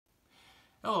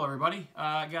Hello everybody,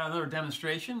 I got another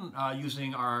demonstration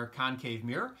using our concave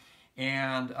mirror,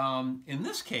 and in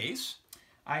this case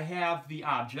I have the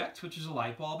object, which is a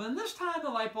light bulb, and this time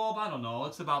the light bulb, I don't know,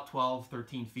 it's about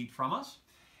 12-13 feet from us,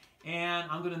 and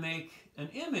I'm going to make an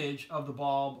image of the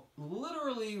bulb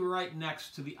literally right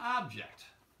next to the object.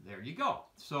 There you go.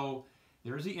 So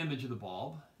there's the image of the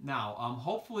bulb. Now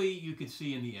hopefully you could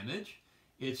see in the image,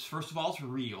 first of all it's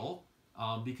real.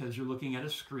 Because you're looking at a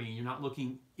screen. You're not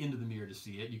looking into the mirror to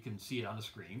see it. You can see it on the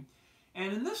screen.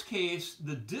 And in this case,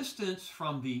 the distance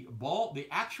from the bulb, the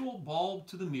actual bulb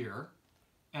to the mirror,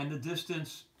 and the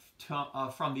distance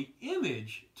from the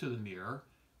image to the mirror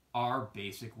are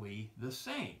basically the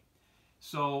same.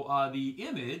 So the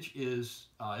image is,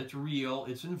 it's real,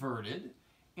 it's inverted,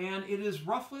 and it is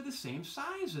roughly the same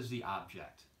size as the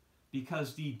object,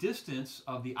 because the distance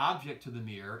of the object to the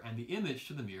mirror and the image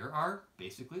to the mirror are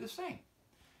basically the same.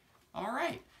 All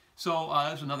right, so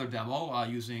there's another demo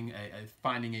using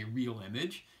finding a real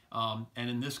image, and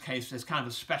in this case, it's kind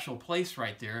of a special place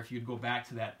right there. If you'd go back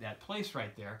to that place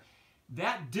right there,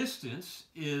 that distance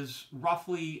is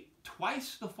roughly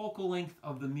twice the focal length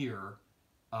of the mirror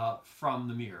from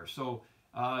the mirror. So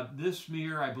this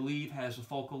mirror, I believe, has a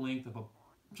focal length of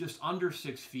just under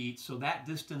 6 feet, so that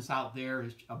distance out there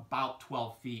is about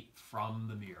 12 feet from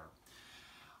the mirror.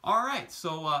 All right,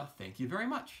 so thank you very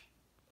much.